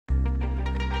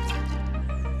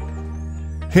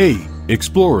Hey,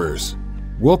 explorers!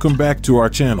 Welcome back to our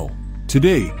channel.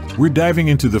 Today, we're diving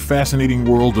into the fascinating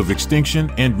world of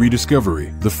extinction and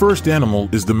rediscovery. The first animal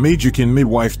is the Majorcan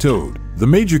midwife toad. The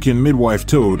Majorcan midwife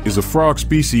toad is a frog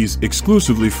species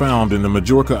exclusively found in the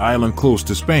Majorca island close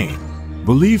to Spain.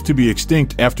 Believed to be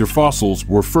extinct after fossils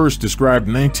were first described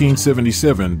in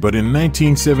 1977, but in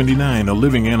 1979 a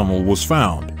living animal was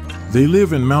found. They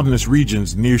live in mountainous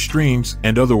regions near streams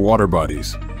and other water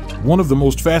bodies. One of the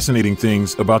most fascinating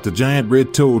things about the giant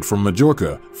red toad from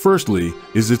Majorca, firstly,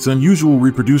 is its unusual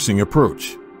reproducing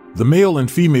approach. The male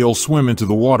and female swim into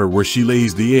the water where she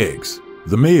lays the eggs.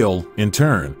 The male, in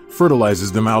turn,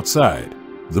 fertilizes them outside.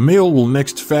 The male will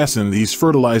next fasten these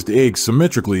fertilized eggs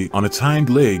symmetrically on its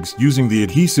hind legs using the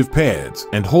adhesive pads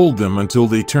and hold them until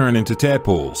they turn into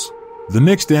tadpoles. The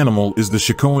next animal is the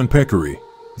Chicoan peccary.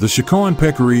 The Chicoan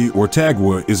peccary or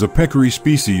tagua is a peccary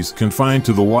species confined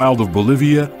to the wild of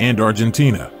Bolivia and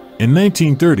Argentina. In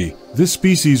 1930, this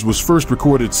species was first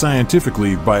recorded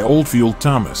scientifically by Oldfield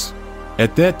Thomas.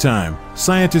 At that time,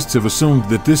 scientists have assumed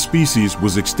that this species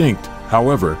was extinct.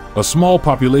 However, a small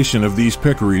population of these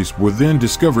peccaries were then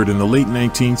discovered in the late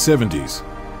 1970s.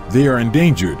 They are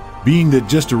endangered, being that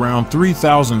just around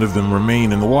 3,000 of them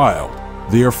remain in the wild.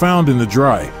 They are found in the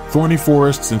dry, thorny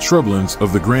forests and shrublands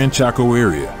of the Gran Chaco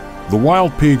area. The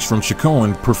wild pigs from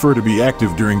Chicoan prefer to be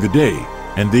active during the day,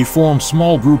 and they form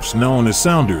small groups known as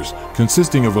sounders,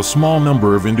 consisting of a small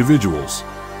number of individuals.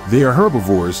 They are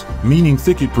herbivores, meaning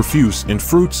thicket profuse in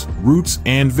fruits, roots,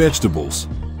 and vegetables.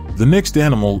 The next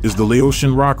animal is the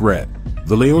Laotian rock rat.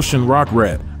 The Laotian rock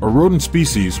rat, a rodent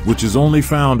species which is only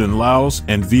found in Laos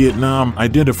and Vietnam,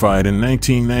 identified in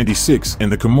 1996 in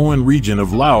the Camoan region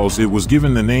of Laos. It was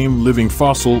given the name living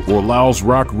fossil or Laos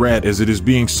rock rat as it is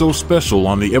being so special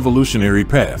on the evolutionary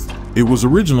path. It was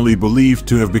originally believed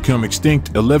to have become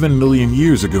extinct 11 million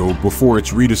years ago before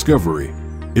its rediscovery.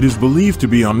 It is believed to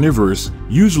be omnivorous,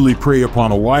 usually prey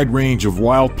upon a wide range of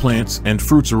wild plants and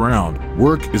fruits around.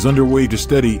 Work is underway to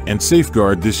study and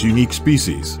safeguard this unique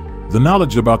species. The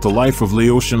knowledge about the life of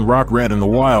Laotian rock rat in the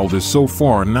wild is so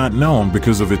far not known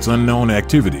because of its unknown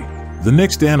activity. The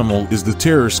next animal is the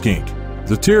terror skink.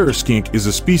 The terror skink is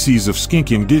a species of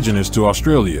skink indigenous to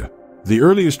Australia. The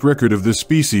earliest record of this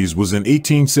species was in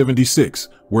 1876,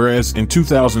 whereas in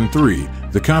 2003,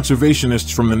 the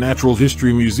conservationists from the Natural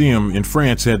History Museum in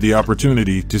France had the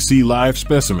opportunity to see live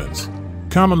specimens.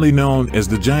 Commonly known as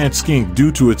the giant skink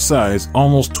due to its size,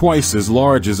 almost twice as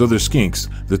large as other skinks,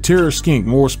 the terror skink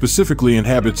more specifically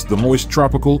inhabits the moist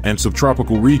tropical and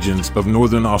subtropical regions of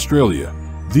northern Australia.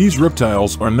 These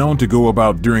reptiles are known to go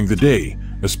about during the day,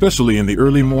 especially in the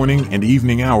early morning and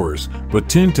evening hours, but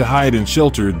tend to hide in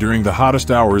shelter during the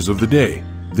hottest hours of the day.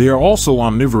 They are also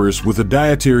omnivorous with a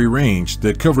dietary range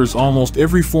that covers almost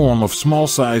every form of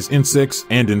small-size insects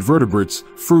and invertebrates,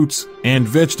 fruits, and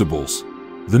vegetables.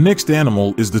 The next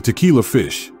animal is the tequila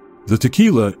fish. The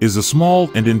tequila is a small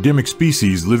and endemic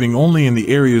species living only in the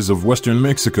areas of western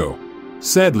Mexico.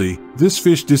 Sadly, this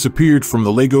fish disappeared from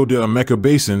the Lago de Ameca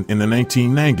basin in the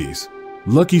 1990s.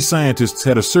 Lucky scientists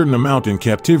had a certain amount in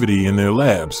captivity in their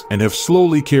labs and have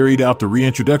slowly carried out the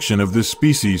reintroduction of this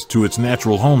species to its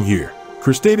natural home here.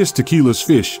 Cristatus tequila's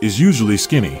fish is usually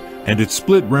skinny, and its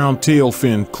split round tail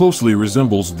fin closely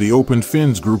resembles the open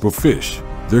fins group of fish.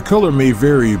 Their color may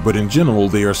vary, but in general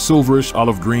they are silverish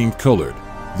olive-green colored.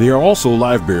 They are also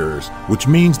live bearers, which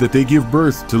means that they give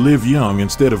birth to live young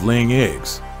instead of laying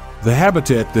eggs. The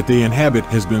habitat that they inhabit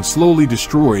has been slowly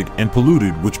destroyed and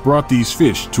polluted, which brought these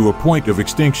fish to a point of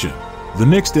extinction. The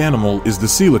next animal is the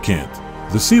coelacanth.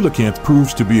 The coelacanth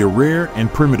proves to be a rare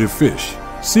and primitive fish.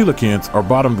 Coelacanths are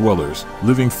bottom dwellers,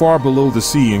 living far below the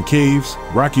sea in caves,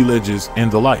 rocky ledges, and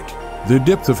the like. Their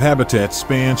depth of habitat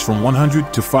spans from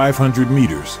 100 to 500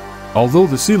 meters. Although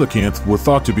the coelacanth were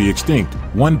thought to be extinct,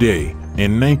 one day,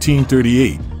 in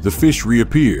 1938, the fish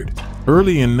reappeared.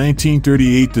 Early in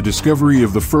 1938, the discovery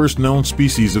of the first known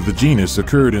species of the genus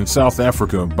occurred in South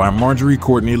Africa by Marjorie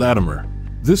Courtney Latimer.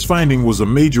 This finding was a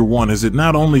major one, as it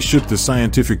not only shook the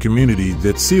scientific community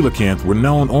that coelacanth were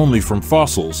known only from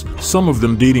fossils, some of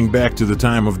them dating back to the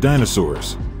time of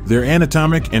dinosaurs. Their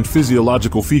anatomic and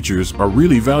physiological features are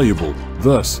really valuable,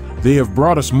 thus, they have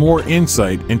brought us more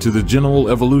insight into the general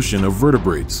evolution of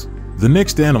vertebrates. The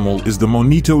next animal is the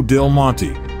Monito del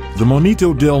Monte. The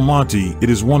Monito del Monte, it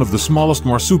is one of the smallest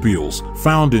marsupials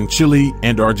found in Chile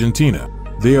and Argentina.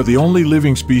 They are the only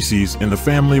living species in the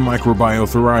family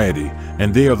Microbiotheriidae,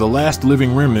 and they are the last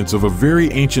living remnants of a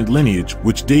very ancient lineage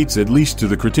which dates at least to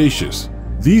the Cretaceous.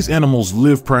 These animals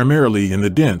live primarily in the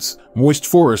dense, moist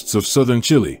forests of southern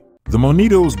Chile. The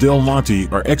Monito del Monte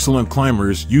are excellent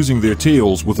climbers, using their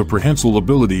tails with a prehensile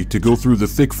ability to go through the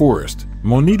thick forest.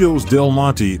 Monitos del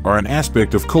Monte are an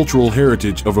aspect of cultural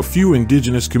heritage of a few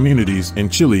indigenous communities in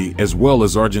Chile as well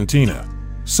as Argentina.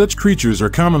 Such creatures are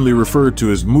commonly referred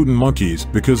to as mutant monkeys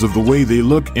because of the way they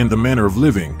look and the manner of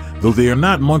living, though they are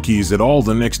not monkeys at all.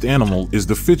 The next animal is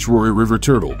the Fitzroy River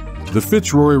turtle. The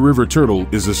Fitzroy River turtle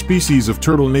is a species of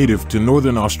turtle native to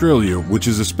northern Australia, which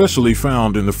is especially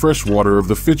found in the freshwater of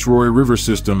the Fitzroy River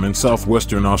system in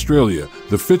southwestern Australia.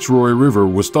 The Fitzroy River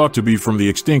was thought to be from the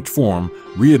extinct form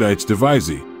Rheodites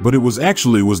devisi, but it was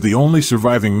the only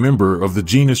surviving member of the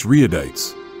genus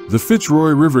Rheodites. The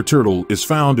Fitzroy River turtle is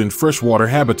found in freshwater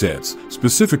habitats,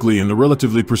 specifically in the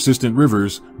relatively persistent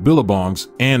rivers, billabongs,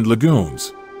 and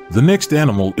lagoons. The next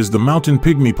animal is the mountain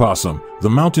pygmy possum. The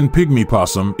mountain pygmy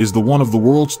possum is one of the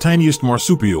world's tiniest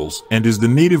marsupials and is the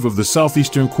native of the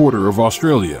southeastern quarter of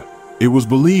Australia. It was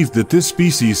believed that this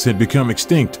species had become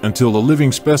extinct until a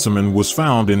living specimen was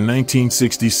found in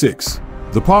 1966.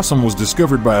 The possum was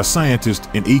discovered by a scientist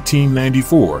in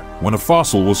 1894 when a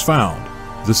fossil was found.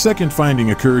 The second finding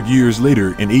occurred years later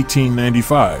in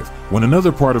 1895, when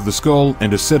another part of the skull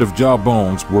and a set of jaw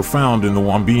bones were found in the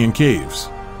Wambian caves.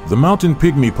 The mountain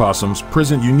pygmy possums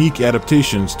present unique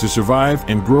adaptations to survive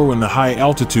and grow in the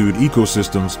high-altitude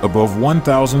ecosystems above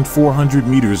 1,400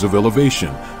 meters of elevation,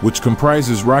 which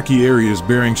comprises rocky areas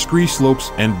bearing scree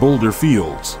slopes and boulder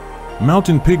fields.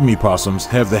 Mountain pygmy possums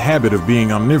have the habit of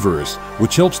being omnivorous,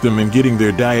 which helps them in getting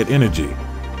their diet energy.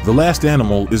 The last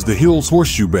animal is the Hill's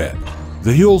horseshoe bat.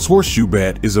 The Hill's horseshoe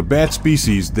bat is a bat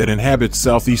species that inhabits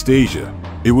Southeast Asia.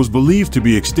 It was believed to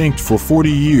be extinct for 40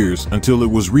 years until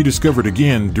it was rediscovered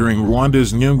again during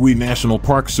Rwanda's Nyungwe National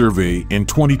Park survey in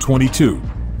 2022.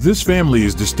 This family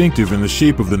is distinctive in the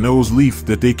shape of the nose leaf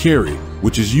that they carry,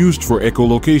 which is used for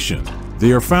echolocation.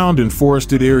 They are found in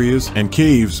forested areas, and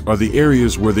caves are the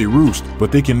areas where they roost,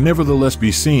 but they can nevertheless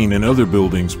be seen in other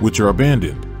buildings which are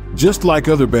abandoned. Just like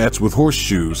other bats with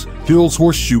horseshoes, Hill's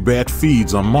horseshoe bat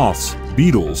feeds on moths,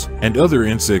 beetles, and other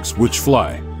insects which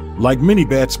fly. Like many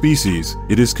bat species,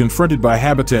 it is confronted by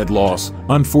habitat loss,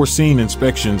 unforeseen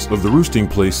inspections of the roosting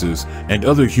places, and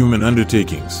other human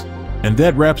undertakings. And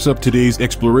that wraps up today's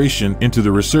exploration into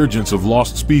the resurgence of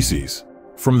lost species.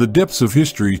 From the depths of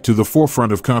history to the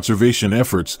forefront of conservation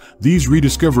efforts, these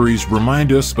rediscoveries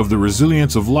remind us of the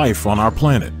resilience of life on our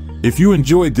planet. If you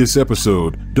enjoyed this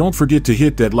episode, don't forget to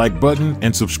hit that like button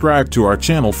and subscribe to our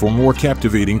channel for more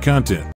captivating content.